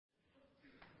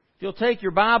If you'll take your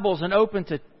Bibles and open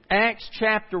to Acts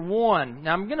chapter 1.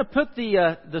 Now I'm going to put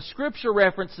the scripture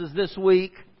references this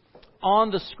week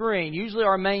on the screen. Usually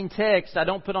our main text I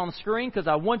don't put on the screen because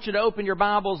I want you to open your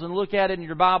Bibles and look at it in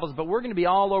your Bibles. But we're going to be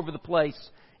all over the place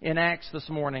in Acts this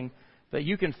morning. But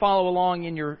you can follow along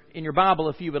in your Bible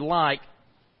if you would like.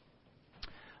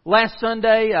 Last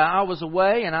Sunday I was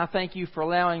away, and I thank you for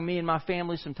allowing me and my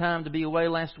family some time to be away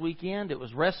last weekend. It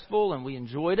was restful and we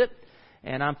enjoyed it.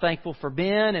 And I'm thankful for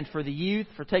Ben and for the youth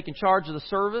for taking charge of the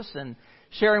service and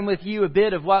sharing with you a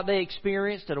bit of what they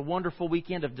experienced at a wonderful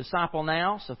weekend of Disciple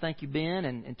Now. So thank you, Ben,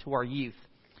 and to our youth.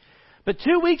 But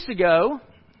 2 weeks ago,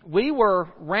 we were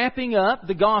wrapping up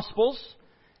the Gospels,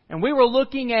 and we were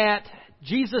looking at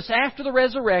Jesus after the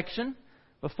resurrection,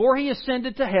 before He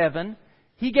ascended to heaven.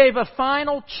 He gave a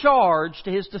final charge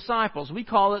to His disciples. We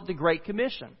call it the Great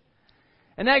Commission.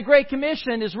 And that Great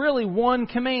Commission is really one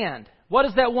command. What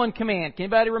is that one command? Can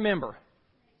anybody remember?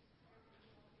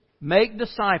 Make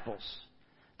disciples.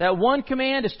 That one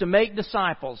command is to make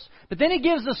disciples. But then He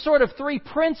gives us sort of three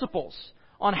principles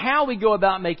on how we go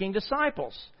about making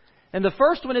disciples. And the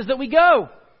first one is that we go.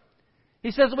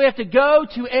 He says that we have to go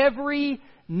to every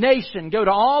nation, go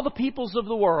to all the peoples of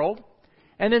the world.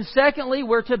 And then secondly,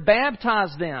 we're to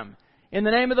baptize them in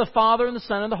the name of the Father and the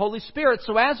Son and the Holy Spirit.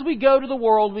 So as we go to the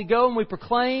world, we go and we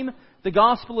proclaim the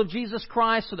gospel of Jesus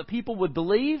Christ so that people would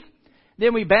believe.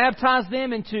 Then we baptize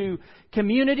them into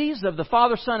communities of the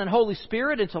Father, Son, and Holy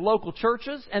Spirit, into local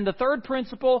churches. And the third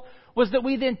principle was that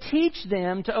we then teach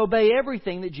them to obey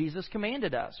everything that Jesus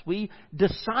commanded us. We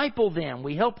disciple them.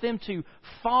 We help them to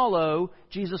follow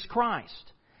Jesus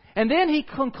Christ. And then He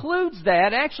concludes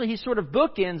that, actually He sort of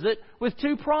bookends it with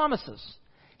two promises.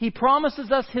 He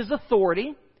promises us His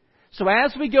authority. So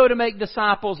as we go to make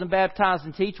disciples and baptize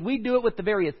and teach, we do it with the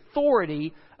very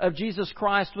authority of Jesus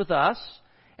Christ with us.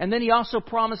 And then He also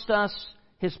promised us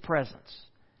His presence,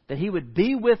 that He would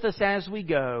be with us as we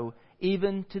go,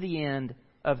 even to the end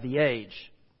of the age.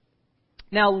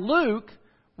 Now Luke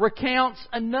recounts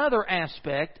another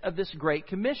aspect of this Great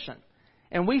Commission.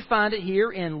 And we find it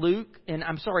here in in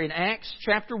Acts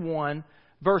chapter 1,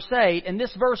 verse 8. And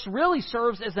this verse really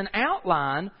serves as an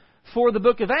outline for the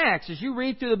book of Acts. As you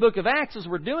read through the book of Acts, as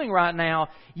we're doing right now,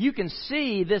 you can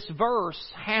see this verse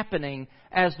happening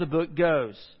as the book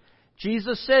goes.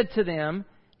 Jesus said to them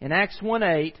in Acts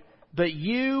 1:8, "But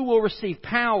you will receive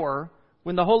power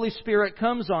when the Holy Spirit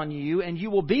comes on you, and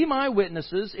you will be my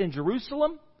witnesses in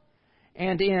Jerusalem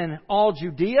and in all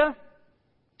Judea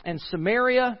and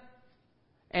Samaria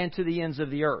and to the ends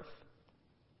of the earth."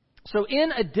 So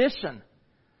in addition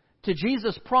to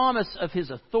Jesus' promise of His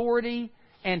authority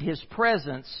and His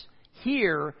presence,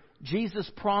 here Jesus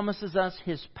promises us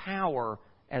His power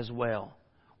as well.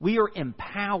 We are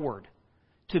empowered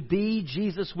to be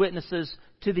Jesus' witnesses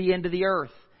to the end of the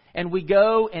earth. And we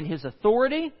go in His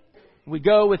authority, we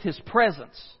go with His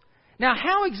presence. Now,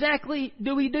 how exactly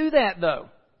do we do that, though?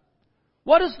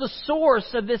 What is the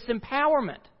source of this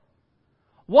empowerment?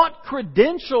 What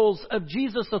credentials of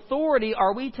Jesus' authority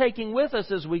are we taking with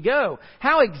us as we go?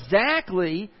 How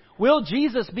exactly will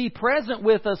Jesus be present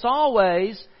with us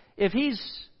always if He's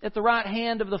at the right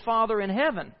hand of the Father in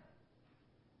heaven?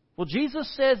 Well, Jesus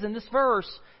says in this verse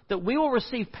that we will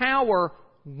receive power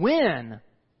when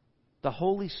the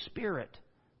Holy Spirit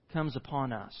comes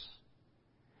upon us.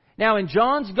 Now, in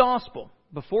John's Gospel,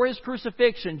 before His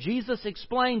crucifixion, Jesus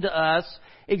explained to us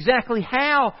exactly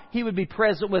how He would be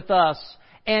present with us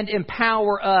and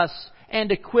empower us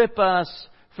and equip us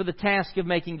for the task of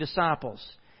making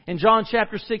disciples. In John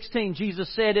chapter 16, Jesus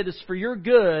said, "It is for your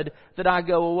good that I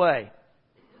go away.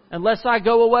 Unless I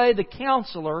go away, the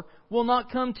Counselor will not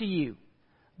come to you.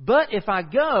 But if I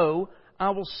go,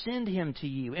 I will send Him to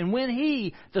you. And when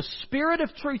He, the Spirit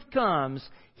of truth, comes,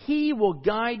 He will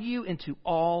guide you into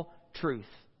all truth.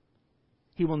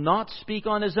 He will not speak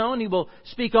on His own. He will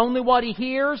speak only what He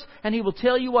hears, and He will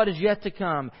tell you what is yet to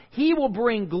come. He will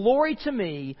bring glory to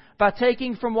Me by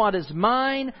taking from what is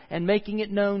mine and making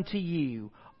it known to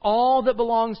you. All that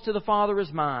belongs to the Father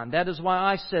is mine. That is why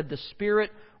I said the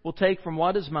Spirit will take from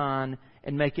what is mine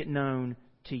and make it known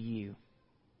to you."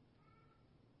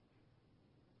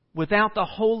 Without the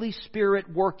Holy Spirit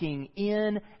working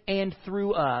in and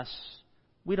through us,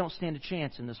 we don't stand a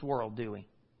chance in this world, do we?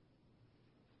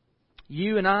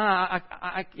 You and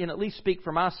I can at least speak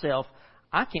for myself,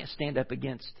 I can't stand up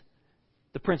against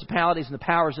the principalities and the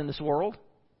powers in this world.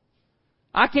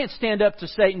 I can't stand up to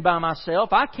Satan by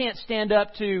myself. I can't stand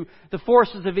up to the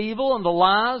forces of evil and the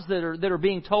lies that are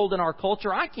being told in our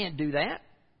culture. I can't do that.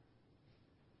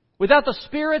 Without the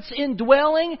Spirit's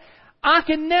indwelling, I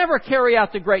can never carry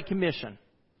out the Great Commission.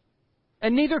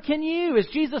 And neither can you. As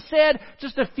Jesus said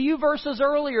just a few verses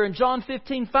earlier in John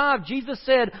 15:5, Jesus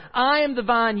said, I am the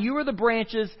vine, you are the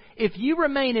branches. If you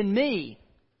remain in me,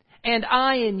 and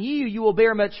I in you, you will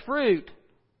bear much fruit.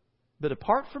 But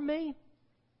apart from me,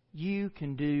 you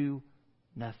can do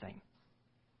nothing.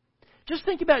 Just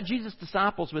think about Jesus'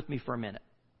 disciples with me for a minute.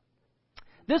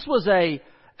 This was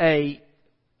a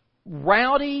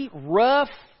rowdy,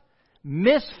 rough,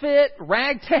 misfit,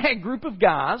 ragtag group of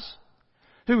guys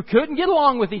who couldn't get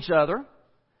along with each other.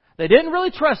 They didn't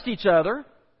really trust each other.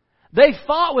 They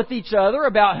fought with each other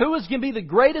about who was going to be the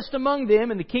greatest among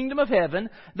them in the kingdom of heaven.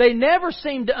 They never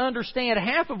seemed to understand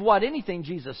half of what anything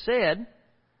Jesus said.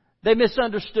 They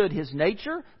misunderstood His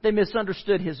nature. They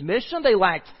misunderstood His mission. They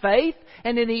lacked faith.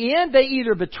 And in the end, they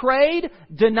either betrayed,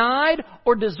 denied,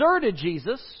 or deserted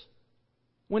Jesus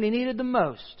when He needed them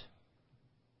most.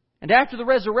 And after the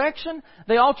resurrection,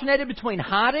 they alternated between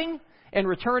hiding and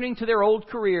returning to their old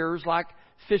careers like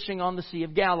fishing on the Sea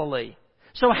of Galilee.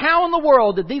 So how in the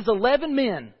world did these 11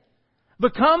 men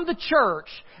become the church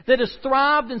that has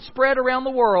thrived and spread around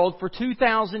the world for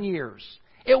 2,000 years?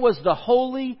 It was the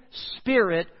Holy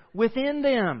Spirit within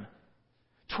them,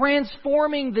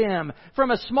 transforming them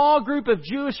from a small group of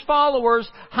Jewish followers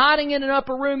hiding in an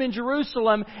upper room in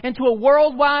Jerusalem into a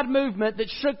worldwide movement that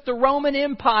shook the Roman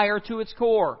Empire to its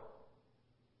core.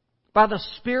 By the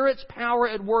Spirit's power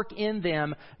at work in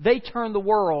them, they turned the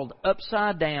world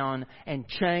upside down and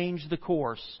changed the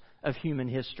course of human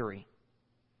history.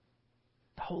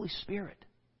 The Holy Spirit.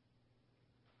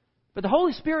 But the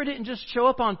Holy Spirit didn't just show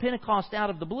up on Pentecost out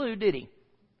of the blue, did He?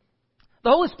 The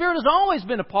Holy Spirit has always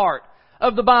been a part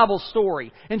of the Bible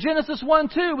story. In Genesis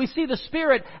 1:2, we see the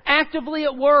Spirit actively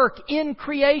at work in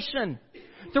creation.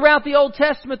 Throughout the Old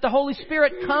Testament, the Holy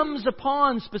Spirit comes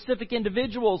upon specific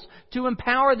individuals to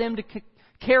empower them to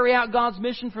carry out God's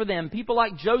mission for them. People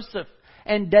like Joseph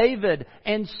and David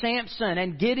and Samson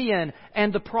and Gideon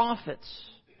and the prophets.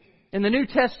 In the New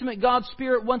Testament, God's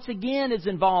Spirit once again is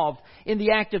involved in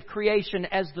the act of creation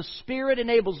as the Spirit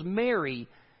enables Mary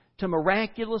to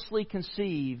miraculously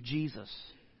conceive Jesus.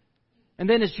 And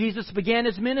then as Jesus began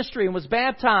His ministry and was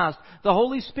baptized, the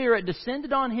Holy Spirit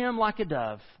descended on Him like a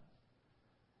dove,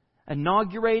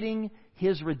 inaugurating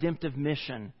His redemptive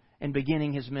mission and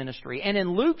beginning His ministry. And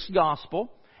in Luke's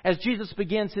Gospel, as Jesus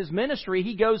begins His ministry,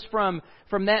 He goes from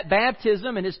that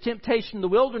baptism and His temptation in the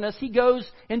wilderness, He goes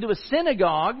into a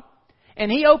synagogue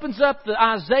and He opens up the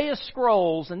Isaiah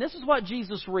scrolls. And this is what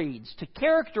Jesus reads to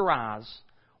characterize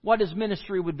what His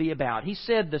ministry would be about. He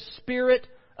said, "The Spirit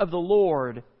of the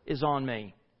Lord is on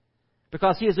me,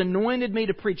 because He has anointed me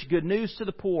to preach good news to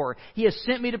the poor. He has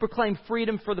sent me to proclaim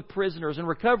freedom for the prisoners and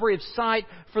recovery of sight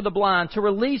for the blind, to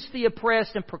release the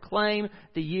oppressed and proclaim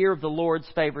the year of the Lord's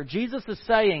favor." Jesus is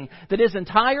saying that His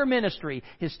entire ministry,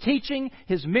 His teaching,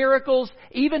 His miracles,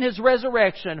 even His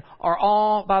resurrection are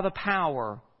all by the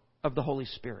power of the Holy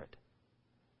Spirit.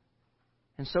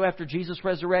 And so after Jesus'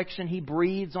 resurrection, He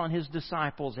breathes on His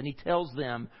disciples and He tells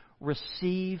them,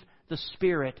 "Receive the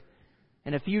Spirit."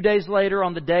 And a few days later,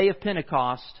 on the day of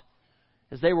Pentecost,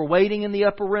 as they were waiting in the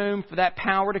upper room for that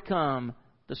power to come,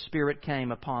 the Spirit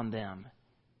came upon them.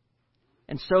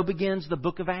 And so begins the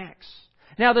book of Acts.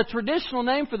 Now, the traditional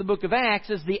name for the book of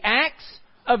Acts is the Acts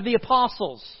of the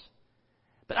Apostles.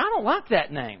 But I don't like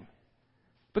that name,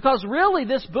 because really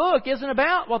this book isn't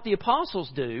about what the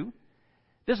apostles do.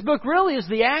 This book really is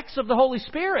the Acts of the Holy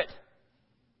Spirit.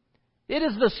 It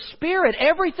is the Spirit.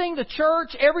 Everything the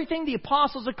church, everything the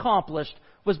apostles accomplished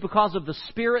was because of the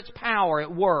Spirit's power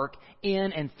at work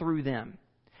in and through them.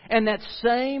 And that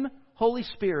same Holy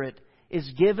Spirit is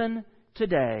given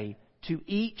today to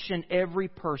each and every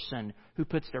person who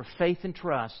puts their faith and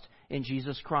trust in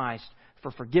Jesus Christ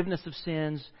for forgiveness of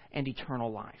sins and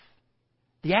eternal life.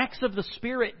 The acts of the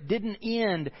Spirit didn't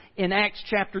end in Acts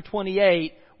chapter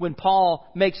 28 when Paul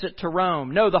makes it to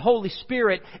Rome. No, the Holy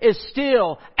Spirit is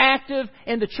still active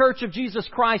in the Church of Jesus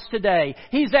Christ today.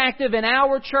 He's active in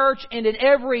our church and in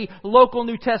every local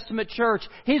New Testament church.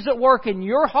 He's at work in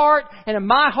your heart and in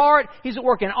my heart. He's at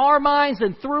work in our minds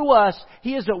and through us.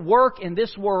 He is at work in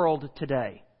this world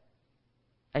today.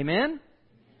 Amen?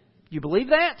 You believe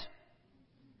that?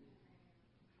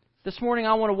 This morning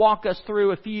I want to walk us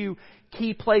through a few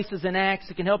key places in Acts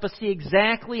that can help us see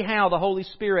exactly how the Holy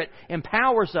Spirit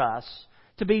empowers us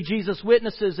to be Jesus'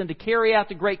 witnesses and to carry out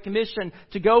the Great Commission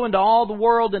to go into all the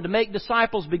world and to make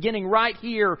disciples beginning right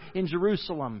here in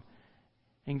Jerusalem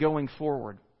and going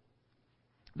forward.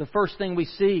 The first thing we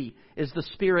see is the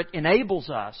Spirit enables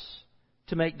us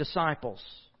to make disciples.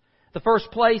 The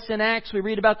first place in Acts we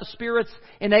read about the Spirit's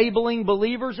enabling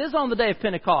believers is on the day of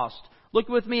Pentecost. Look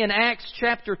with me in Acts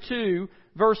chapter 2,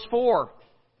 verse 4.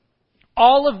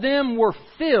 All of them were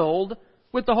filled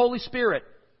with the Holy Spirit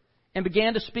and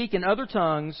began to speak in other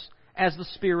tongues as the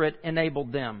Spirit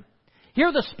enabled them.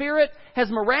 Here the Spirit has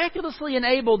miraculously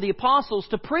enabled the apostles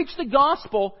to preach the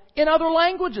gospel in other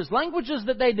languages, languages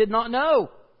that they did not know.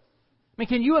 I mean,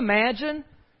 can you imagine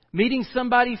meeting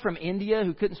somebody from India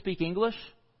who couldn't speak English?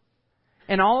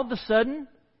 And all of a sudden,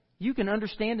 you can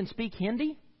understand and speak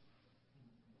Hindi?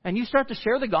 And you start to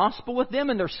share the gospel with them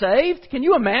and they're saved? Can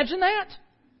you imagine that?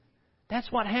 That's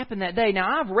what happened that day.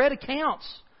 Now, I've read accounts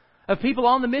of people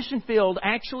on the mission field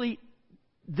actually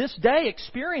this day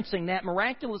experiencing that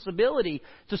miraculous ability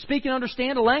to speak and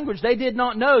understand a language they did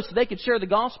not know so they could share the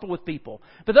gospel with people.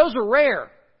 But those are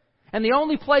rare. And the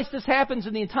only place this happens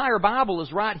in the entire Bible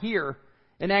is right here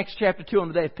in Acts chapter 2 on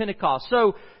the day of Pentecost.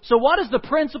 So what is the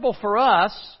principle for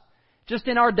us just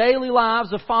in our daily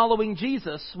lives of following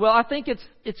Jesus? Well, I think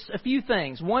it's a few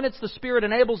things. One, it's the Spirit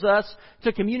enables us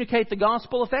to communicate the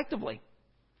gospel effectively.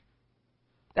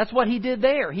 That's what He did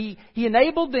there. He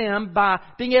enabled them by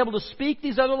being able to speak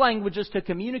these other languages to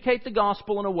communicate the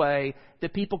gospel in a way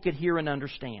that people could hear and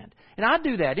understand. And I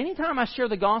do that. Anytime I share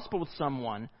the gospel with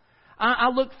someone, I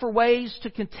look for ways to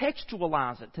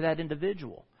contextualize it to that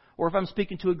individual. Or if I'm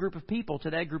speaking to a group of people, to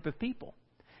that group of people.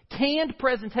 Canned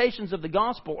presentations of the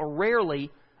gospel are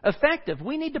rarely effective.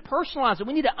 We need to personalize it.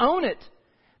 We need to own it.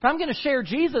 If I'm going to share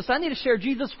Jesus, I need to share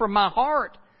Jesus from my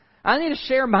heart. I need to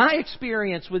share my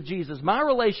experience with Jesus, my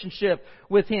relationship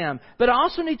with Him. But I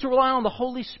also need to rely on the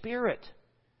Holy Spirit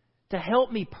to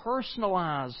help me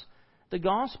personalize the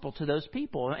gospel to those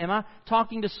people. Am I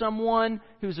talking to someone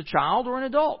who's a child or an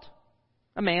adult?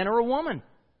 A man or a woman?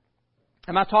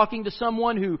 Am I talking to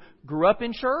someone who grew up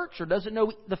in church or doesn't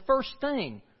know the first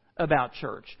thing about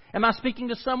church? Am I speaking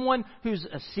to someone who's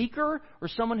a seeker or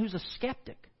someone who's a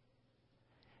skeptic?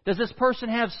 Does this person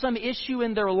have some issue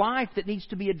in their life that needs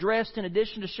to be addressed in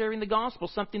addition to sharing the gospel?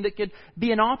 Something that could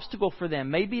be an obstacle for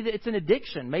them. Maybe it's an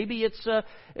addiction. Maybe it's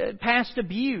past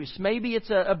abuse. Maybe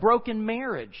it's a broken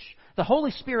marriage. The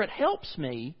Holy Spirit helps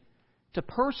me to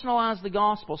personalize the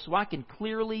gospel so I can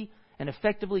clearly and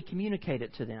effectively communicate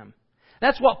it to them.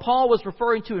 That's what Paul was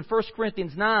referring to in 1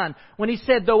 Corinthians 9 when he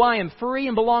said, "Though I am free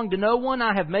and belong to no one,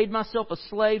 I have made myself a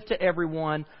slave to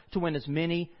everyone to win as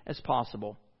many as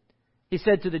possible." He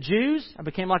said, to the Jews, I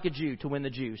became like a Jew to win the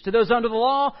Jews. To those under the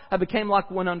law, I became like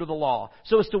one under the law,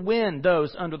 so as to win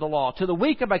those under the law. To the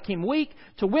weak, I became weak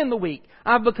to win the weak.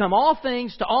 I've become all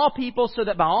things to all people, so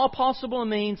that by all possible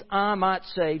means I might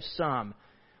save some.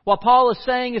 What Paul is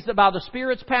saying is that by the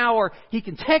Spirit's power, he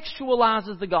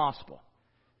contextualizes the gospel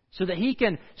so that he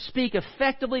can speak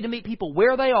effectively to meet people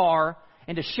where they are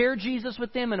and to share Jesus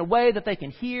with them in a way that they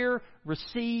can hear,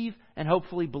 receive, and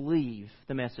hopefully believe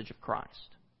the message of Christ.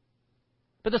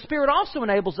 But the Spirit also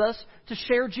enables us to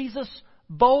share Jesus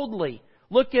boldly.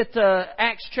 Look at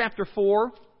Acts chapter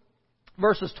 4,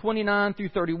 verses 29 through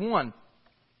 31.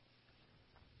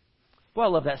 Boy, I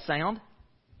love that sound.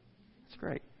 It's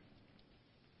great.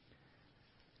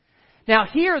 Now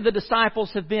here the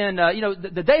disciples have been,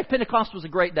 the day of Pentecost was a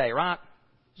great day, right?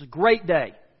 It was a great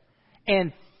day.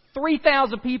 And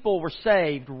 3,000 people were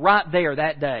saved right there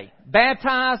that day.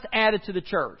 Baptized, added to the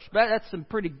church. That's some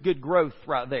pretty good growth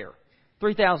right there.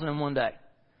 3,000 in one day.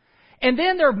 And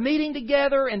then they're meeting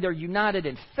together and they're united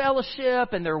in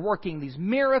fellowship and they're working these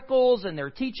miracles and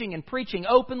they're teaching and preaching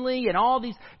openly and all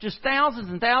these, just thousands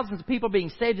and thousands of people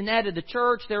being saved and added to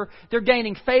church. They're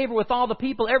gaining favor with all the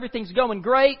people. Everything's going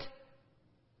great.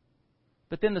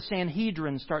 But then the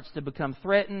Sanhedrin starts to become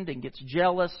threatened and gets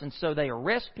jealous, and so they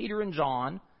arrest Peter and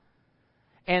John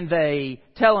and they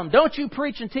tell them, "Don't you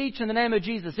preach and teach in the name of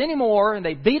Jesus anymore," and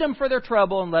they beat them for their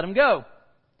trouble and let them go.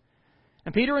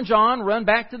 And Peter and John run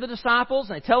back to the disciples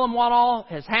and they tell them what all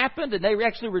has happened, and they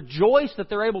actually rejoice that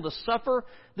they're able to suffer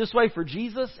this way for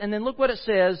Jesus. And then look what it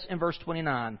says in verse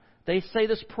 29. They say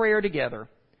this prayer together.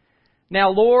 "Now,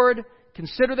 Lord,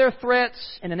 consider their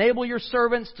threats and enable your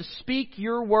servants to speak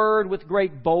your word with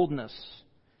great boldness.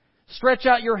 Stretch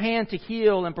out your hand to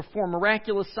heal and perform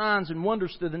miraculous signs and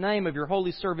wonders through the name of your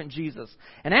holy servant Jesus."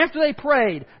 And after they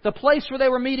prayed, the place where they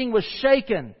were meeting was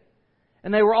shaken.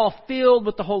 And they were all filled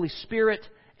with the Holy Spirit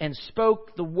and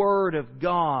spoke the word of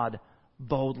God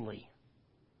boldly.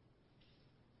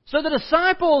 So the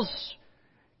disciples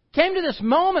came to this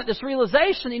moment, this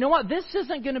realization, you know what, this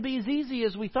isn't going to be as easy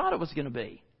as we thought it was going to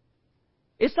be.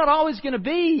 It's not always going to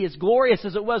be as glorious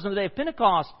as it was on the day of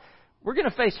Pentecost. We're going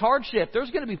to face hardship. There's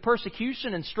going to be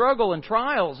persecution and struggle and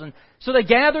trials. And so they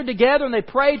gathered together and they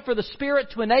prayed for the Spirit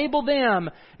to enable them,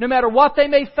 no matter what they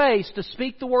may face, to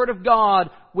speak the Word of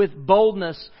God with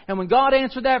boldness. And when God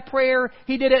answered that prayer,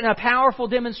 He did it in a powerful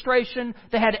demonstration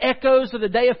that had echoes of the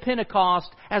day of Pentecost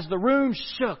as the room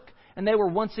shook and they were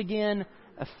once again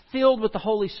filled with the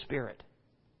Holy Spirit.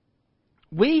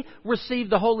 We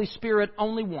received the Holy Spirit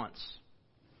only once.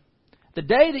 The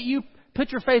day that you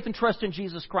put your faith and trust in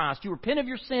Jesus Christ, you repent of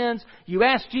your sins, you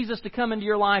ask Jesus to come into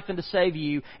your life and to save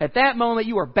you. At that moment,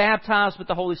 you are baptized with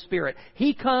the Holy Spirit.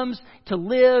 He comes to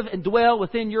live and dwell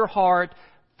within your heart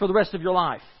for the rest of your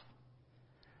life.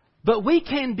 But we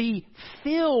can be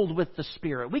filled with the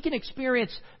Spirit. We can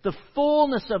experience the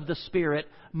fullness of the Spirit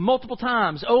multiple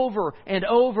times, over and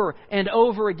over and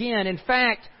over again. In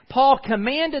fact, Paul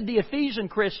commanded the Ephesian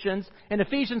Christians in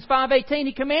Ephesians 5:18,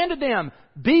 he commanded them,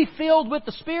 be filled with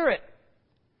the Spirit.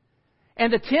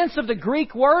 And the tense of the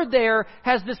Greek word there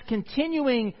has this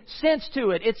continuing sense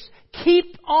to it. It's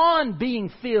keep on being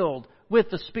filled with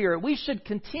the Spirit. We should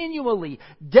continually,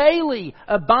 daily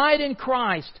abide in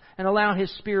Christ and allow His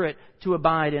Spirit to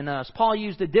abide in us. Paul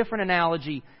used a different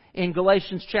analogy in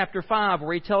Galatians chapter 5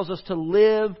 where he tells us to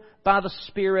live by the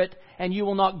Spirit and you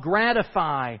will not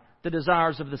gratify the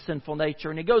desires of the sinful nature.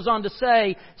 And he goes on to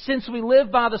say, since we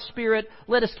live by the Spirit,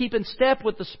 let us keep in step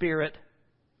with the Spirit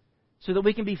so that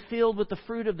we can be filled with the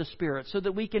fruit of the Spirit, so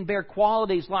that we can bear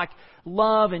qualities like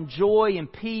love and joy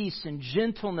and peace and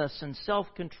gentleness and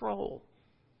self-control.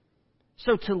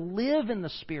 So to live in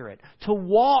the Spirit, to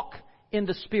walk in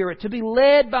the Spirit, to be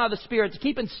led by the Spirit, to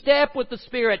keep in step with the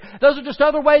Spirit, those are just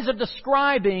other ways of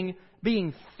describing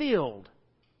being filled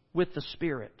with the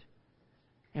Spirit.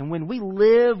 And when we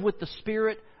live with the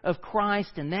Spirit of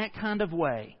Christ in that kind of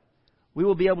way, we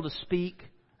will be able to speak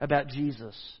about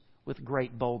Jesus with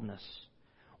great boldness.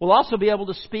 We'll also be able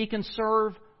to speak and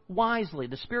serve wisely.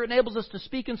 The Spirit enables us to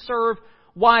speak and serve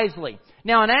wisely.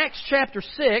 Now in Acts chapter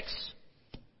 6,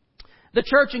 the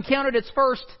church encountered its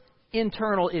first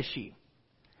internal issue.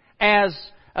 As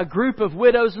a group of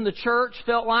widows in the church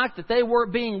felt like that they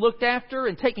weren't being looked after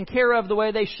and taken care of the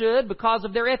way they should because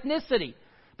of their ethnicity,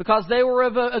 because they were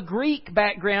of a Greek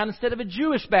background instead of a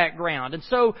Jewish background. And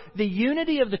so the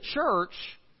unity of the church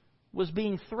was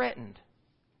being threatened.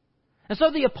 And so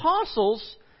the apostles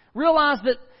realized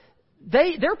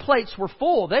that their plates were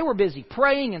full. They were busy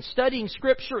praying and studying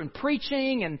Scripture and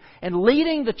preaching and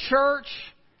leading the church.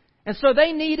 And so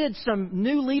they needed some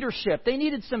new leadership. They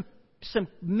needed some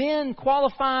men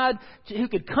qualified who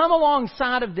could come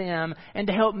alongside of them and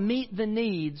to help meet the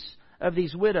needs of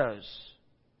these widows.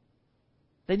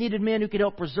 They needed men who could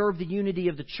help preserve the unity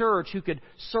of the church, who could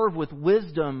serve with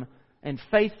wisdom and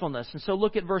faithfulness. And so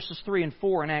look at verses 3 and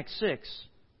 4 in Acts 6.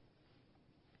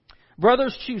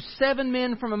 Brothers, choose 7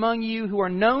 men from among you who are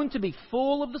known to be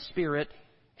full of the Spirit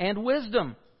and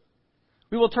wisdom.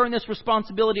 We will turn this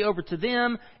responsibility over to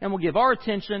them and we'll give our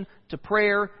attention to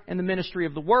prayer and the ministry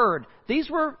of the Word.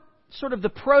 These were sort of the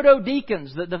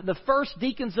proto-deacons, the first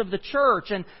deacons of the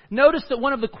church. And notice that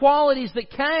one of the qualities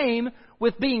that came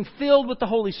with being filled with the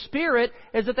Holy Spirit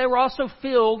is that they were also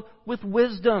filled with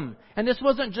wisdom. And this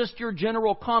wasn't just your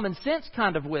general common sense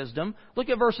kind of wisdom. Look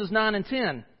at verses 9 and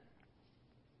 10.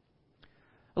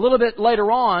 A little bit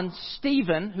later on,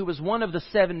 Stephen, who was one of the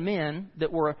 7 men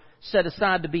that were set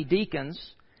aside to be deacons,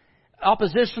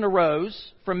 opposition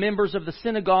arose from members of the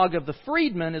synagogue of the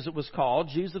freedmen, as it was called,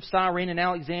 Jews of Cyrene and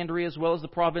Alexandria, as well as the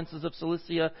provinces of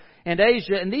Cilicia and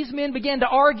Asia. And these men began to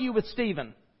argue with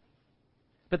Stephen.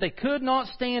 But they could not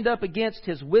stand up against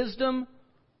his wisdom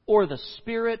or the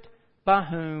Spirit by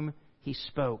whom he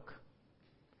spoke.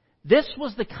 This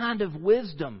was the kind of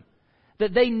wisdom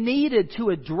that they needed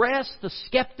to address the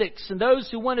skeptics and those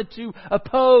who wanted to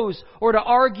oppose or to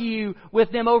argue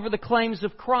with them over the claims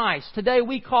of Christ. Today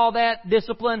we call that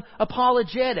discipline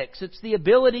apologetics. It's the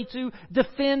ability to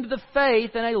defend the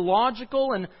faith in a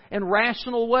logical and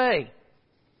rational way.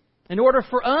 In order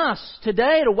for us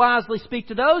today to wisely speak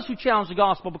to those who challenge the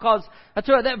gospel, because I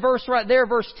tell you that verse right there,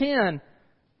 verse 10,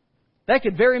 that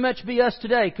could very much be us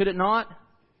today, could it not?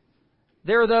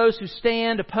 There are those who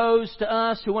stand opposed to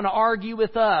us, who want to argue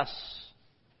with us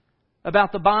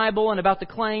about the Bible and about the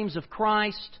claims of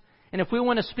Christ. And if we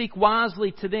want to speak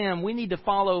wisely to them, we need to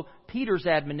follow Peter's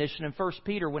admonition in 1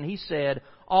 Peter when he said,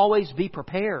 always be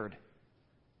prepared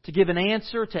to give an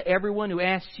answer to everyone who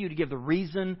asks you to give the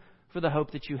reason for the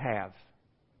hope that you have.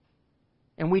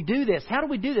 And we do this. How do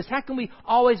we do this? How can we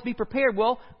always be prepared?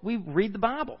 Well, we read the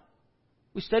Bible.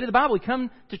 We study the Bible. We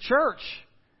come to church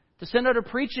to send out to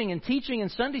preaching and teaching in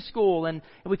Sunday school. And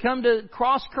we come to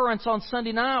Cross Currents on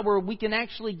Sunday night where we can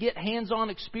actually get hands-on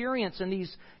experience in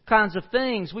these kinds of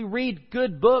things. We read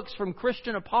good books from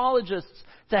Christian apologists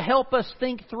to help us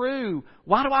think through,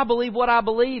 why do I believe what I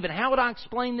believe and how would I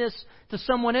explain this to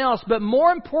someone else? But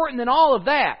more important than all of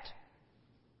that,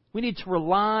 we need to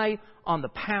rely on the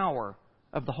power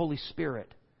of the Holy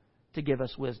Spirit to give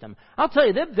us wisdom. I'll tell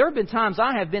you, there have been times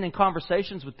I have been in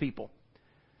conversations with people.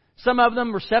 Some of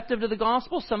them receptive to the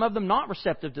gospel, some of them not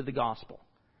receptive to the gospel.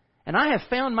 And I have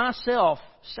found myself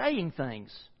saying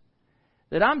things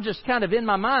that I'm just kind of in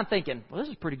my mind thinking, well, this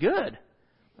is pretty good.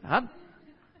 I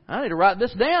need to write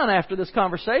this down after this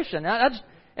conversation.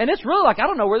 And it's really like, I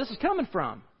don't know where this is coming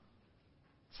from.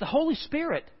 It's the Holy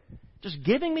Spirit just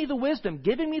giving me the wisdom,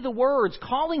 giving me the words,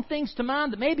 calling things to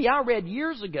mind that maybe I read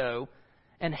years ago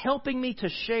and helping me to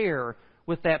share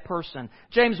with that person.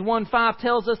 James 1:5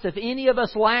 tells us if any of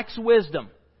us lacks wisdom,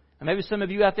 and maybe some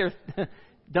of you out there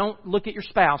don't look at your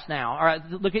spouse now, all right,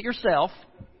 look at yourself.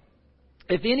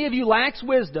 If any of you lacks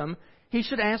wisdom, he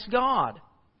should ask God,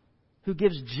 who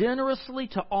gives generously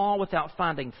to all without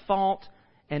finding fault,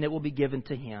 and it will be given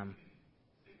to him.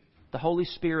 The Holy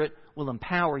Spirit will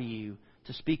empower you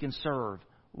to speak and serve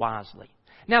wisely.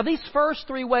 Now, these first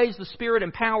three ways the Spirit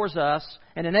empowers us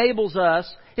and enables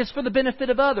us is for the benefit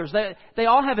of others. They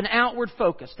all have an outward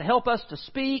focus to help us to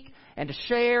speak and to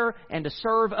share and to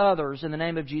serve others in the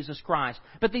name of Jesus Christ.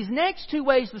 But these next two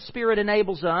ways the Spirit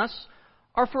enables us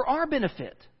are for our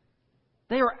benefit.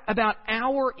 They are about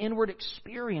our inward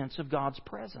experience of God's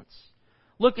presence.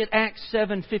 Look at Acts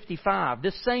 7:55.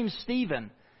 This same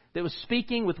Stephen that was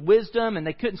speaking with wisdom and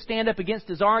they couldn't stand up against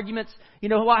his arguments. You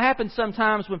know what happens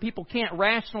sometimes when people can't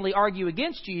rationally argue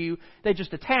against you, they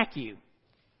just attack you.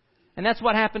 And that's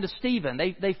what happened to Stephen.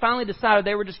 They finally decided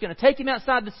they were just going to take him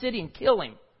outside the city and kill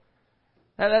him.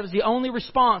 That was the only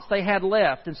response they had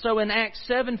left. And so in Acts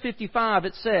 7:55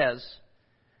 it says,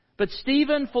 "But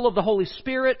Stephen, full of the Holy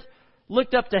Spirit,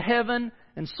 looked up to heaven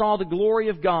and saw the glory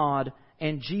of God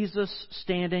and Jesus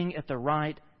standing at the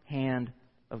right hand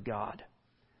of God."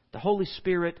 The Holy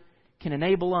Spirit can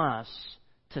enable us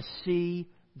to see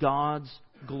God's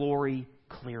glory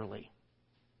clearly.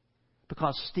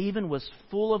 Because Stephen was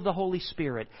full of the Holy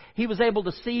Spirit, he was able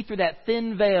to see through that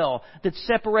thin veil that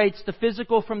separates the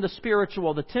physical from the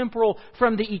spiritual, the temporal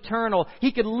from the eternal.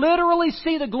 He could literally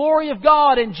see the glory of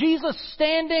God and Jesus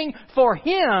standing for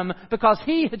him because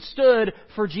he had stood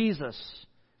for Jesus.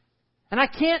 And I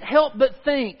can't help but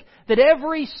think that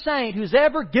every saint who's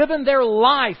ever given their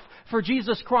life for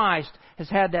Jesus Christ has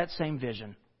had that same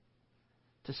vision.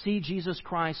 To see Jesus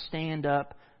Christ stand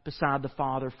up beside the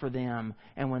Father for them.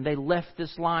 And when they left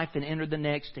this life and entered the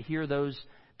next, to hear those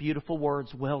beautiful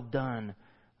words, "Well done,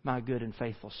 my good and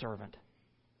faithful servant."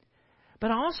 But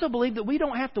I also believe that we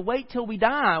don't have to wait till we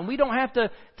die. And we don't have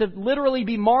to literally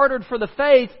be martyred for the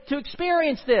faith to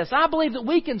experience this. I believe that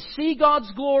we can see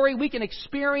God's glory. We can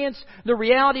experience the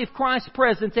reality of Christ's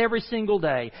presence every single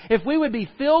day. If we would be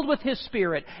filled with His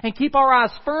Spirit and keep our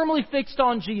eyes firmly fixed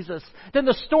on Jesus, then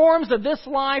the storms of this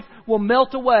life will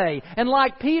melt away. And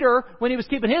like Peter, when he was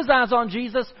keeping his eyes on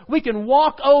Jesus, we can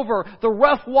walk over the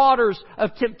rough waters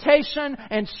of temptation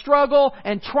and struggle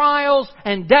and trials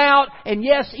and doubt and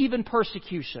yes, even persecution.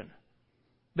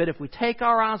 But if we take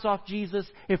our eyes off Jesus,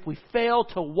 if we fail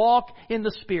to walk in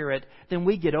the Spirit, then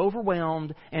we get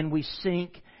overwhelmed and we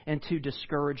sink into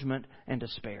discouragement and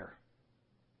despair.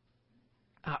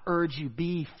 I urge you,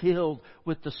 be filled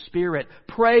with the Spirit.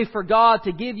 Pray for God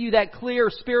to give you that clear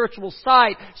spiritual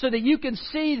sight so that you can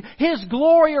see His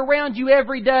glory around you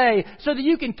every day, so that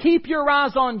you can keep your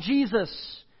eyes on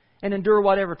Jesus and endure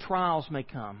whatever trials may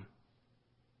come.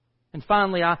 And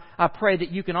finally, I pray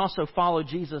that you can also follow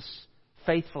Jesus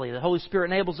faithfully. The Holy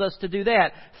Spirit enables us to do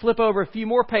that. Flip over a few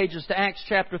more pages to Acts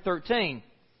chapter 13,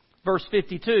 verse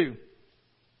 52.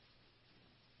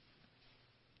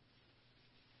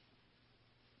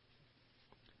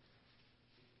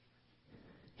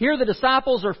 Here the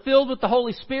disciples are filled with the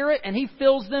Holy Spirit, and He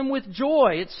fills them with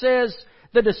joy. It says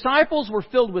the disciples were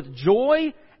filled with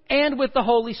joy and with the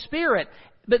Holy Spirit.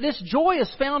 But this joy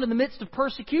is found in the midst of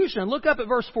persecution. Look up at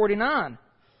verse 49.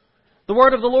 The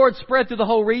word of the Lord spread through the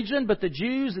whole region, but the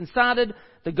Jews incited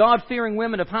the God-fearing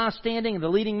women of high standing and the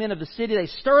leading men of the city, they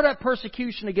stirred up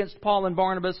persecution against Paul and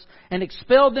Barnabas and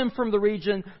expelled them from the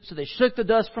region. So they shook the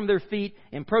dust from their feet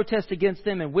in protest against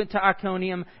them and went to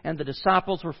Iconium, and the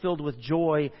disciples were filled with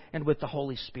joy and with the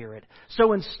Holy Spirit. So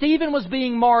when Stephen was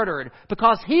being martyred,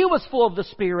 because he was full of the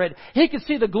Spirit, he could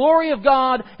see the glory of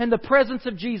God and the presence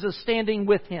of Jesus standing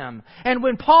with him. And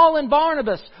when Paul and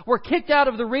Barnabas were kicked out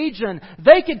of the region,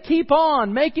 they could keep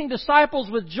on making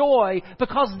disciples with joy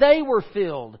because they were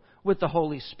filled with the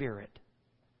Holy Spirit.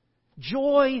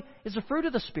 Joy is a fruit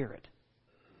of the Spirit.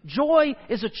 Joy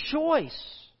is a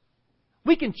choice.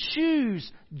 We can choose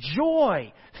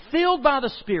joy, filled by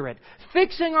the Spirit,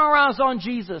 fixing our eyes on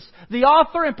Jesus, the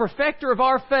author and perfecter of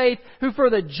our faith, who for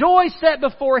the joy set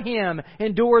before Him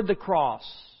endured the cross.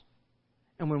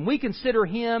 And when we consider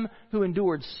Him who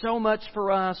endured so much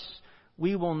for us,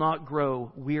 we will not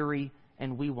grow weary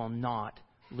and we will not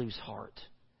lose heart.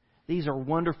 These are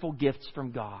wonderful gifts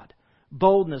from God.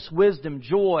 Boldness, wisdom,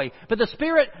 joy. But the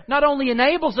Spirit not only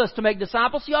enables us to make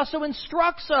disciples, He also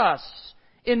instructs us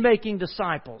in making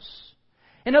disciples.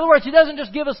 In other words, He doesn't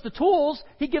just give us the tools,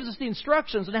 He gives us the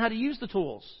instructions on how to use the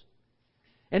tools.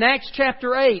 In Acts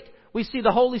chapter 8, we see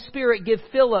the Holy Spirit give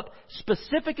Philip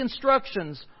specific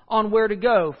instructions on where to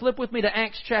go. Flip with me to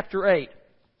Acts chapter 8.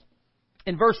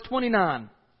 In verse 29,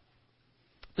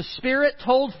 the Spirit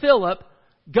told Philip,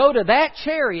 go to that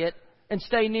chariot and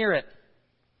stay near it.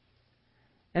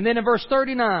 And then in verse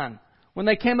 39, when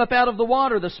they came up out of the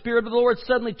water, the Spirit of the Lord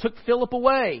suddenly took Philip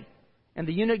away. And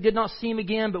the eunuch did not see him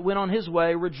again, but went on his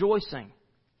way rejoicing.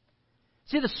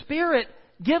 See, the Spirit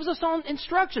gives us on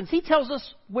instructions. He tells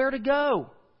us where to go.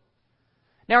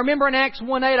 Now remember in Acts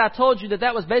 1:8, I told you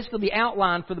that was basically the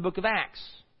outline for the book of Acts.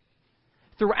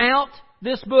 Throughout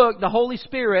this book, the Holy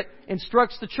Spirit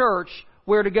instructs the church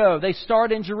where to go. They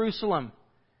start in Jerusalem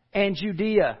and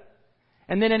Judea.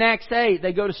 And then in Acts 8,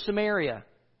 they go to Samaria.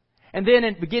 And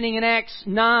then beginning in Acts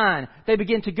 9, they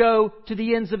begin to go to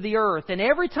the ends of the earth. And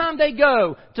every time they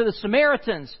go to the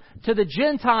Samaritans, to the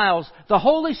Gentiles, the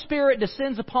Holy Spirit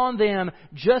descends upon them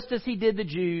just as He did the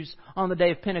Jews on the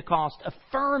day of Pentecost,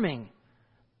 affirming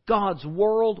God's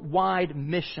worldwide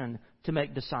mission to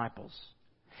make disciples.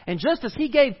 And just as He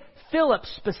gave Philip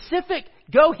specific,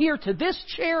 go here to this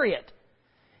chariot,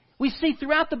 we see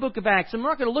throughout the book of Acts, and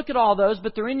we're not going to look at all those,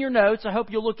 but they're in your notes. I hope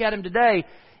you'll look at them today.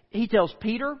 He tells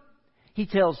Peter, He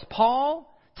tells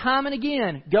Paul, time and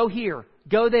again, go here,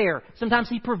 go there. Sometimes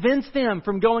He prevents them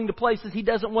from going to places He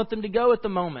doesn't want them to go at the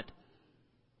moment.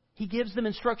 He gives them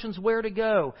instructions where to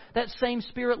go. That same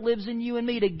Spirit lives in you and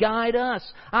me to guide us.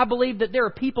 I believe that there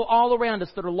are people all around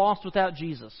us that are lost without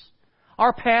Jesus.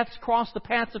 Our paths cross the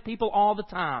paths of people all the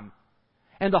time.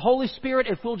 And the Holy Spirit,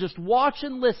 if we'll just watch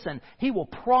and listen, He will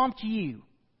prompt you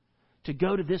to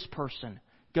go to this person,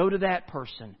 go to that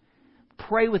person,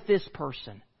 pray with this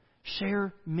person,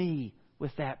 share me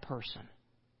with that person.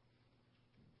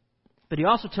 But He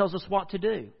also tells us what to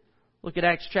do. Look at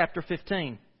Acts chapter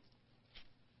 15.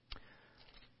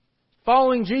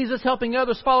 Following Jesus, helping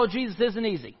others follow Jesus isn't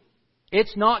easy.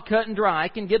 It's not cut and dry.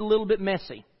 It can get a little bit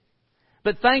messy.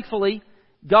 But thankfully,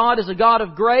 God is a God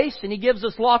of grace, and He gives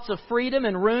us lots of freedom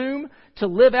and room to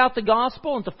live out the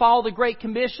gospel and to follow the Great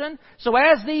Commission. So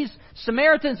as these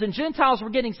Samaritans and Gentiles were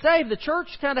getting saved, the church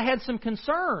kind of had some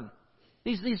concern.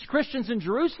 These Christians in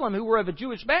Jerusalem who were of a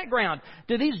Jewish background,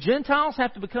 do these Gentiles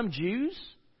have to become Jews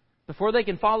before they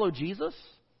can follow Jesus?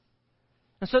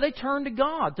 And so they turned to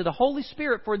God, to the Holy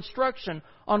Spirit, for instruction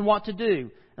on what to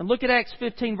do. And look at Acts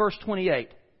 15, verse 28.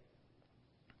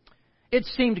 It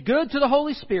seemed good to the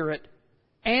Holy Spirit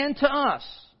and to us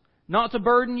not to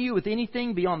burden you with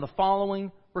anything beyond the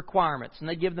following requirements. And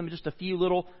they give them just a few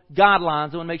little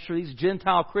guidelines. They want to make sure these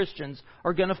Gentile Christians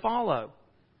are going to follow.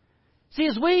 See,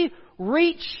 as we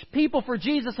reach people for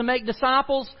Jesus and make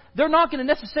disciples, they're not going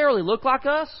to necessarily look like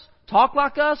us, talk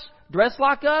like us, dress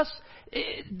like us.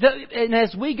 And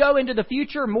as we go into the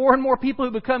future, more and more people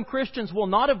who become Christians will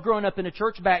not have grown up in a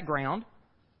church background.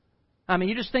 I mean,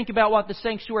 you just think about what the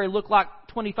sanctuary looked like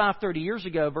 25, 30 years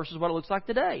ago versus what it looks like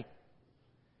today.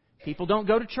 People don't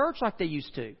go to church like they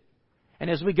used to. And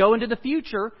as we go into the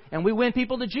future and we win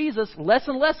people to Jesus, less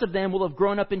and less of them will have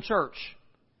grown up in church.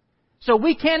 So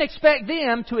we can't expect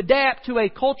them to adapt to a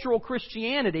cultural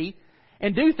Christianity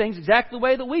and do things exactly the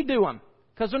way that we do them,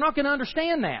 because they're not going to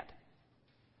understand that.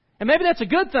 And maybe that's a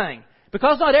good thing,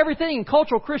 because not everything in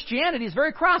cultural Christianity is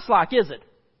very Christ-like, is it?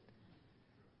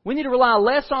 We need to rely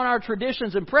less on our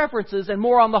traditions and preferences and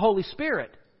more on the Holy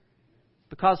Spirit,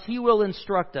 because He will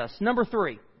instruct us. Number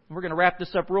 3, and we're going to wrap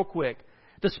this up real quick.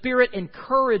 The Spirit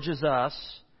encourages us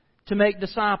to make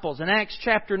disciples. In Acts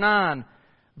chapter 9,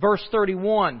 verse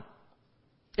 31,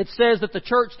 it says that the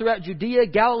church throughout Judea,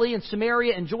 Galilee, and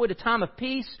Samaria enjoyed a time of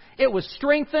peace. It was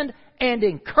strengthened and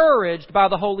encouraged by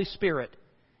the Holy Spirit.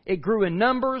 It grew in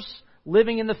numbers,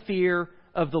 living in the fear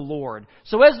of the Lord.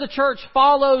 So as the church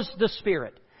follows the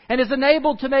Spirit and is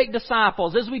enabled to make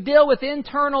disciples, as we deal with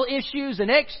internal issues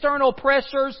and external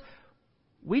pressures,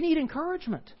 we need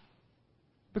encouragement.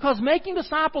 Because making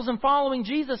disciples and following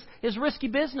Jesus is risky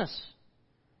business.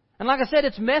 And like I said,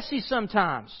 it's messy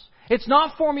sometimes. It's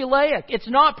not formulaic. It's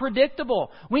not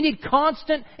predictable. We need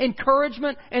constant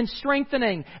encouragement and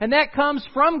strengthening. And that comes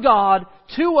from God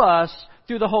to us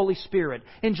through the Holy Spirit.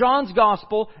 In John's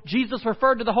Gospel, Jesus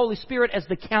referred to the Holy Spirit as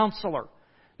the Counselor.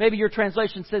 Maybe your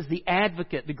translation says the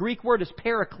Advocate. The Greek word is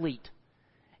Paraclete.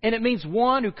 And it means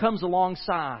one who comes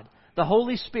alongside. The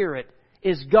Holy Spirit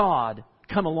is God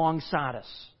come alongside us,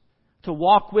 to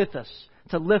walk with us,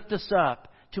 to lift us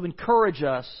up, to encourage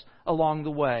us along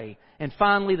the way. And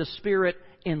finally, the Spirit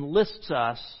enlists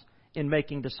us in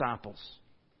making disciples.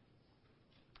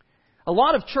 A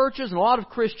lot of churches and a lot of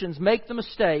Christians make the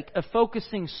mistake of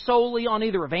focusing solely on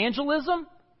either evangelism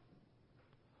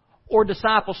or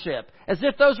discipleship, as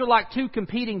if those are like two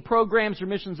competing programs or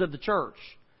missions of the church.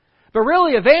 But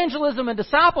really, evangelism and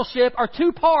discipleship are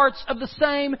two parts of the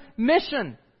same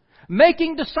mission.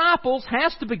 Making disciples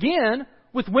has to begin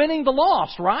with winning the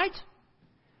lost, right?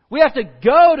 We have to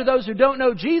go to those who don't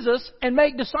know Jesus and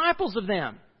make disciples of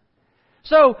them.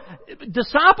 So,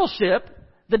 discipleship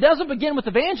that doesn't begin with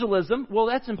evangelism, well,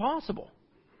 that's impossible.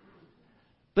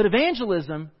 But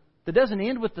evangelism that doesn't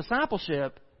end with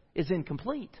discipleship is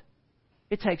incomplete.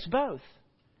 It takes both.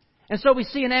 And so we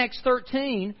see in Acts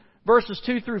 13, verses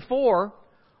 2 through 4,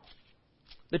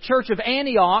 the church of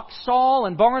Antioch, Saul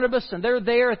and Barnabas, and they're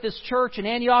there at this church in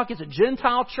Antioch. It's a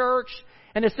Gentile church.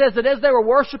 And it says that as they were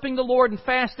worshiping the Lord and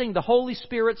fasting, the Holy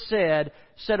Spirit said,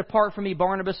 "Set apart for me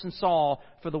Barnabas and Saul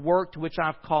for the work to which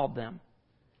I've called them."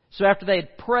 So after they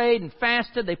had prayed and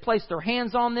fasted, they placed their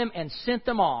hands on them and sent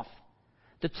them off.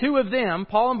 The two of them,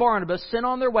 Paul and Barnabas, sent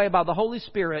on their way by the Holy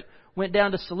Spirit, went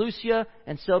down to Seleucia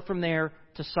and sailed from there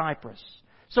to Cyprus.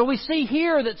 So we see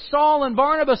here that Saul and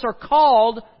Barnabas are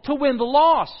called to win the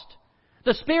lost.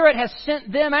 The Spirit has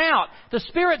sent them out. The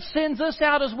Spirit sends us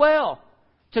out as well,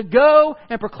 to go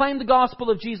and proclaim the gospel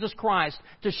of Jesus Christ,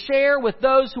 to share with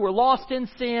those who are lost in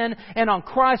sin, and on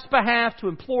Christ's behalf to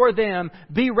implore them,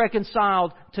 be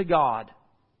reconciled to God.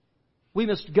 We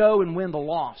must go and win the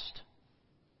lost.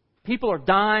 People are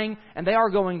dying and they are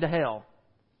going to hell.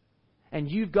 And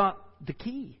you've got the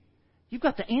key. You've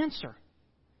got the answer.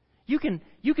 You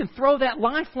can throw that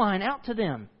lifeline out to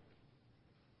them.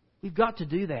 We've got to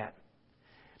do that.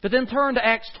 But then turn to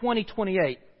Acts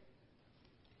 20:28.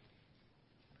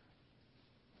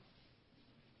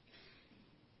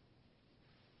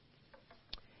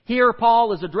 Here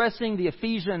Paul is addressing the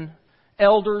Ephesian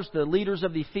elders, the leaders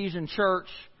of the Ephesian church,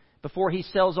 before he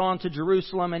sails on to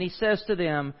Jerusalem, and he says to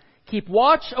them, "Keep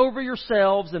watch over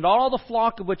yourselves and all the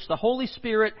flock of which the Holy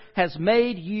Spirit has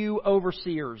made you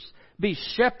overseers. Be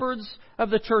shepherds of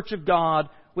the church of God,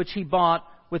 which He bought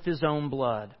with His own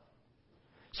blood."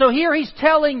 So here he's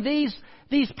telling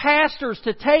these pastors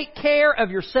to take care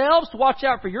of yourselves, to watch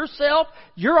out for yourself,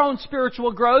 your own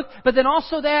spiritual growth, but then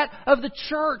also that of the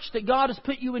church that God has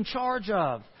put you in charge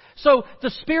of. So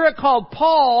the Spirit called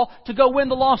Paul to go win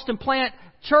the lost and plant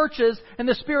churches, and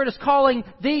the Spirit is calling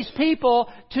these people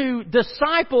to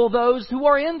disciple those who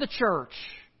are in the church.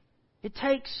 It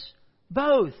takes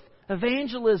both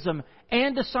evangelism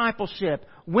and discipleship,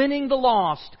 winning the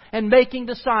lost and making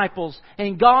disciples,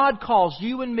 and God calls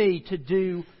you and me to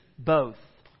do both.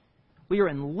 We are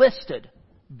enlisted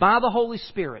by the Holy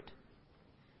Spirit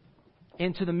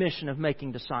into the mission of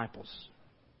making disciples.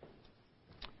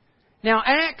 Now,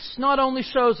 Acts not only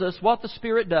shows us what the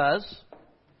Spirit does,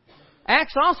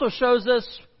 Acts also shows us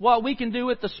what we can do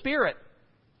with the Spirit.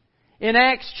 In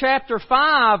Acts chapter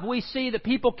 5, we see that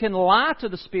people can lie to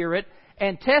the Spirit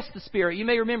and test the Spirit. You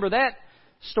may remember that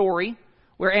story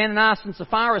where Ananias and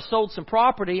Sapphira sold some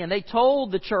property, and they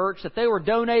told the church that they were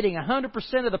donating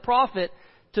 100% of the profit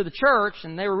to the church,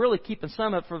 and they were really keeping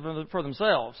some up for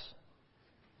themselves.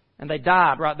 And they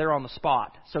died right there on the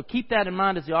spot. So keep that in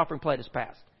mind as the offering plate is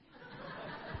passed.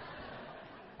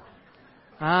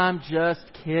 I'm just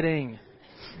kidding.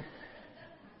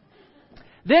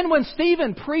 Then when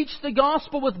Stephen preached the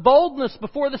gospel with boldness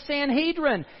before the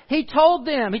Sanhedrin, he told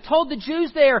the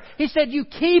Jews there, he said, "You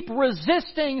keep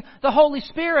resisting the Holy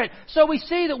Spirit." So we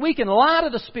see that we can lie to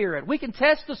the Spirit, we can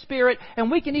test the Spirit, and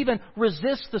we can even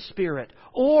resist the Spirit.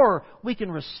 Or we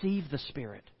can receive the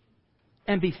Spirit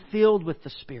and be filled with the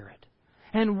Spirit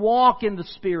and walk in the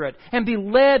Spirit and be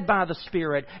led by the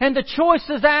Spirit. And the choice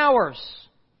is ours.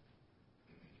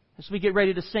 As we get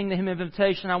ready to sing the hymn of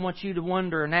invitation, I want you to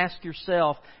wonder and ask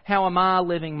yourself, how am I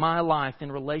living my life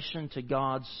in relation to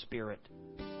God's Spirit?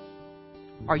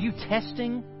 Are you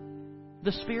testing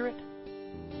the Spirit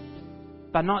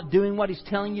by not doing what He's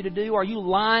telling you to do? Are you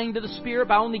lying to the Spirit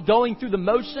by only going through the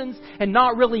motions and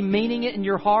not really meaning it in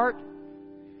your heart?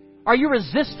 Are you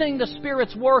resisting the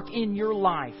Spirit's work in your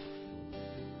life?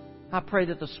 I pray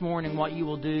that this morning what you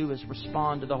will do is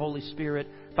respond to the Holy Spirit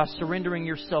by surrendering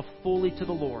yourself fully to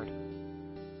the Lord,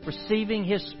 receiving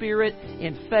His Spirit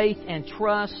in faith and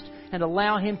trust, and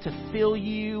allow Him to fill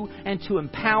you and to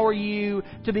empower you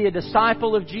to be a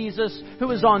disciple of Jesus who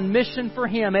is on mission for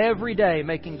Him every day,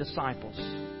 making disciples.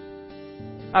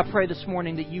 I pray this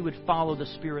morning that you would follow the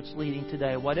Spirit's leading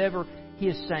today, whatever He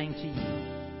is saying to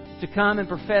you. To come and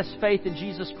profess faith in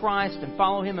Jesus Christ and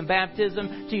follow Him in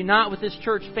baptism, to unite with this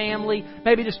church family,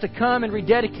 maybe just to come and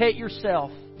rededicate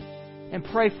yourself and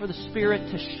pray for the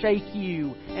Spirit to shake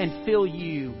you and fill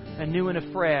you anew and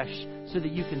afresh so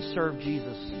that you can serve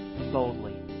Jesus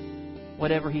boldly.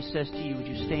 Whatever He says to you, would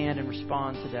you stand and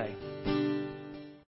respond today?